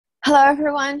Hello,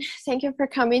 everyone. Thank you for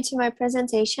coming to my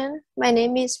presentation. My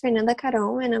name is Fernanda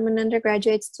Caron, and I'm an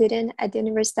undergraduate student at the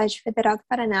Universidade Federal do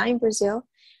Paraná in Brazil.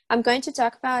 I'm going to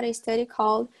talk about a study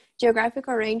called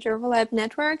Geographical Range Overlap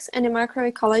Networks and the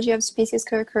Macroecology of Species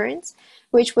Co-occurrence,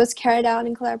 which was carried out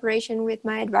in collaboration with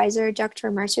my advisor,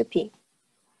 Dr. Marcio P.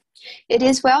 It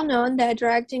is well known that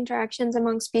direct interactions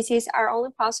among species are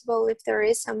only possible if there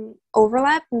is some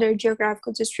overlap in their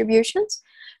geographical distributions,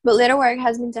 but little work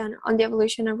has been done on the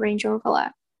evolution of range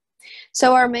overlap.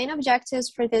 So our main objectives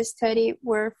for this study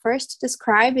were first to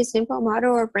describe a simple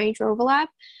model of range overlap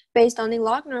based on the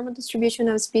log normal distribution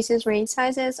of species range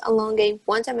sizes along a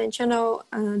one-dimensional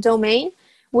domain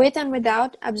with and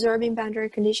without absorbing boundary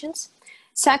conditions.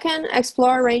 Second,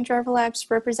 explore range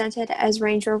overlaps represented as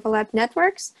range overlap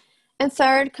networks. And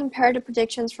third, compare the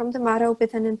predictions from the model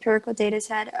with an empirical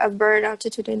dataset of bird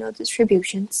altitudinal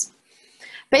distributions.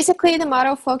 Basically, the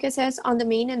model focuses on the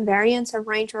mean and variance of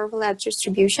range overlap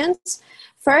distributions.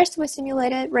 First, we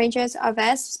simulated ranges of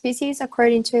S species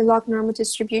according to a log normal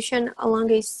distribution along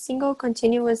a single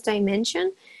continuous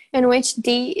dimension, in which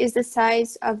D is the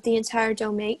size of the entire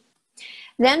domain.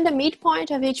 Then the midpoint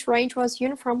of each range was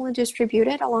uniformly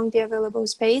distributed along the available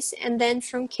space and then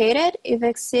truncated if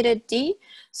exceeded D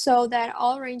so that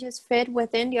all ranges fit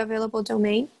within the available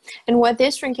domain. And what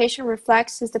this truncation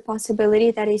reflects is the possibility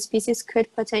that a species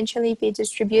could potentially be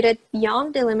distributed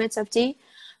beyond the limits of D,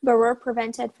 but were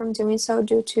prevented from doing so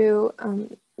due to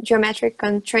geometric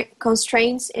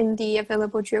constraints in the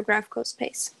available geographical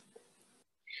space.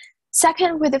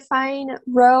 Second, we define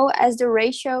rho as the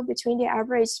ratio between the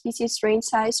average species range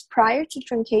size prior to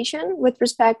truncation with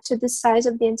respect to the size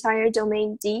of the entire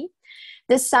domain D.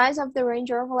 The size of the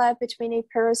range overlap between a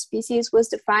pair of species was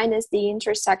defined as the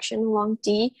intersection along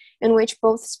D in which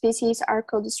both species are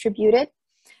co-distributed.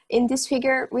 In this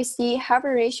figure, we see how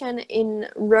variation in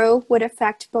rho would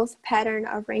affect both pattern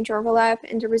of range overlap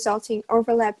and the resulting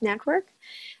overlap network.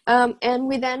 And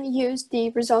we then use the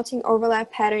resulting overlap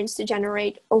patterns to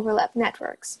generate overlap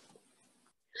networks.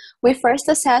 We first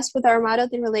assessed with our model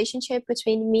the relationship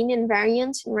between mean and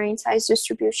variance in range size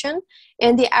distribution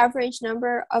and the average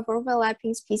number of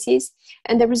overlapping species.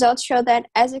 And the results show that,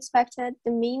 as expected,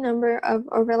 the mean number of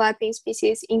overlapping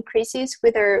species increases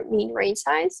with their mean range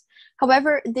size.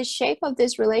 However, the shape of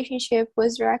this relationship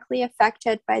was directly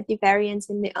affected by the variance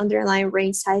in the underlying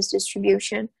range size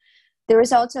distribution. The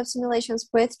results of simulations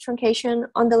with truncation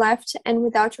on the left and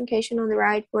without truncation on the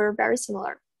right were very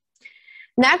similar.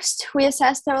 Next, we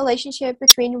assessed the relationship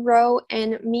between rho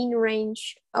and mean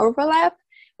range overlap,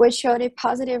 which showed a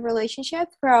positive relationship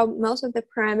throughout most of the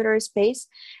parameter space,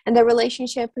 and the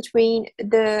relationship between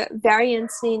the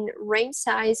variance in range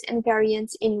size and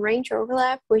variance in range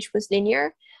overlap, which was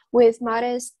linear, with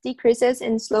modest decreases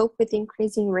in slope with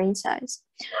increasing range size.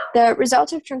 The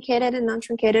results of truncated and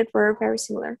non-truncated were very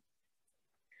similar.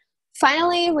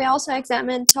 Finally, we also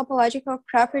examined topological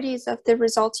properties of the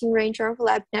resulting range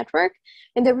overlap network,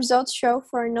 and the results show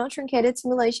for non-truncated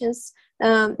simulations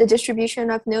the distribution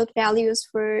of node values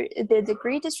for the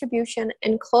degree distribution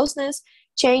and closeness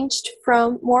changed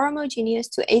from more homogeneous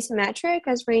to asymmetric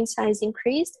as range size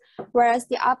increased, whereas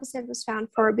the opposite was found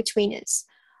for betweenness.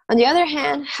 On the other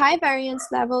hand, high variance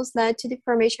levels led to the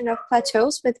formation of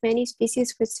plateaus with many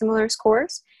species with similar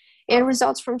scores, and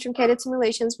results from truncated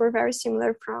simulations were very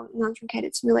similar from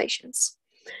non-truncated simulations.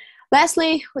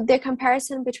 Lastly, the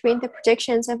comparison between the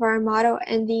predictions of our model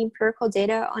and the empirical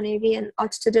data on avian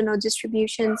altitudinal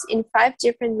distributions in 5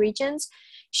 different regions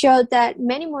showed that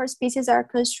many more species are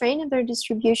constrained in their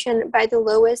distribution by the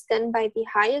lowest than by the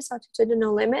highest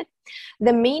altitudinal limit.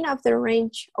 The mean of the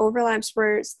range overlaps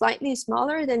were slightly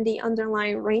smaller than the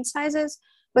underlying range sizes,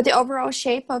 but the overall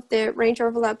shape of the range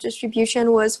overlap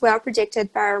distribution was well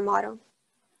predicted by our model.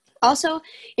 Also,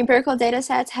 empirical data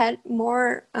sets had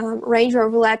more range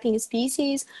overlapping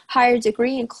species, higher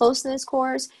degree and closeness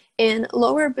scores, and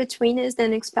lower betweenness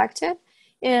than expected.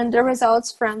 And the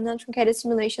results from non-truncated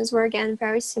simulations were again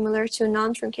very similar to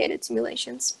non-truncated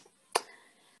simulations.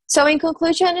 So in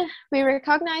conclusion, we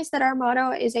recognize that our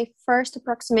model is a first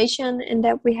approximation and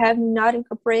that we have not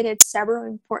incorporated several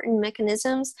important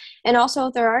mechanisms, and also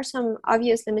there are some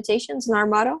obvious limitations in our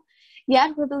model.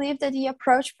 Yet we believe that the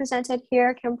approach presented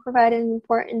here can provide an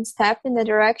important step in the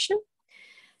direction.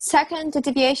 Second, the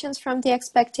deviations from the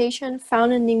expectation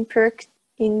found in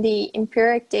the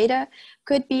empiric data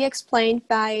could be explained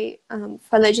by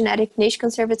phylogenetic niche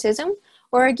conservatism,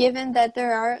 or given that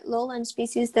there are lowland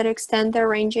species that extend their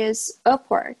ranges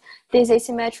upward. This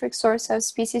asymmetric source of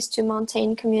species to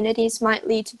montane communities might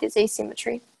lead to this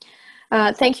asymmetry.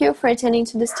 Thank you for attending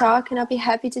to this talk, and I'll be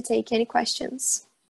happy to take any questions.